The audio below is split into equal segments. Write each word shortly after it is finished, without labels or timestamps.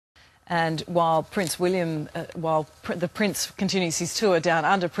And while the Prince continues his tour down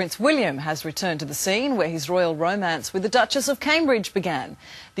under, Prince William has returned to the scene where his royal romance with the Duchess of Cambridge began.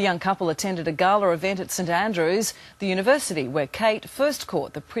 The young couple attended a gala event at St Andrews, the university where Kate first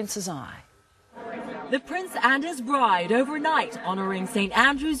caught the Prince's eye. The Prince and his bride overnight honouring St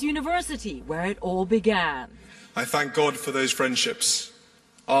Andrews University where it all began. I thank God for those friendships,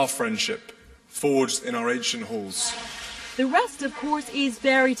 our friendship, forged in our ancient halls. The rest, of course, is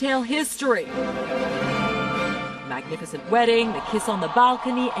fairy tale history. Magnificent wedding, the kiss on the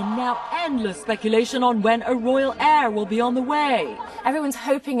balcony, and now endless speculation on when a royal heir will be on the way. Everyone's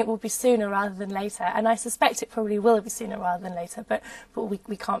hoping it will be sooner rather than later, and I suspect it probably will be sooner rather than later, but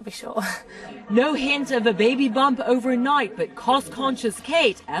we can't be sure. No hint of a baby bump overnight, but cost-conscious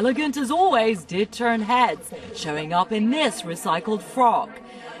Kate, elegant as always, did turn heads, showing up in this recycled frock.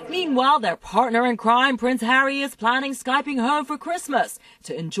 Meanwhile, their partner in crime, Prince Harry, is planning Skyping home for Christmas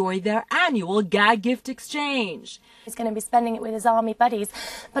to enjoy their annual gag gift exchange. He's going to be spending it with his army buddies,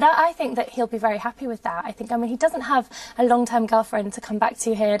 but I think that he'll be very happy with that. I mean, he doesn't have a long-term girlfriend to come back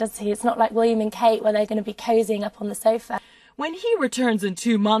to here, does he? It's not like William and Kate where they're going to be cozying up on the sofa. When he returns in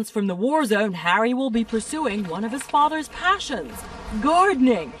 2 months from the war zone, Harry will be pursuing one of his father's passions,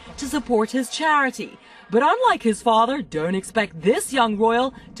 gardening, to support his charity. But unlike his father, don't expect this young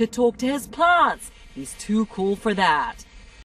royal to talk to his plants. He's too cool for that.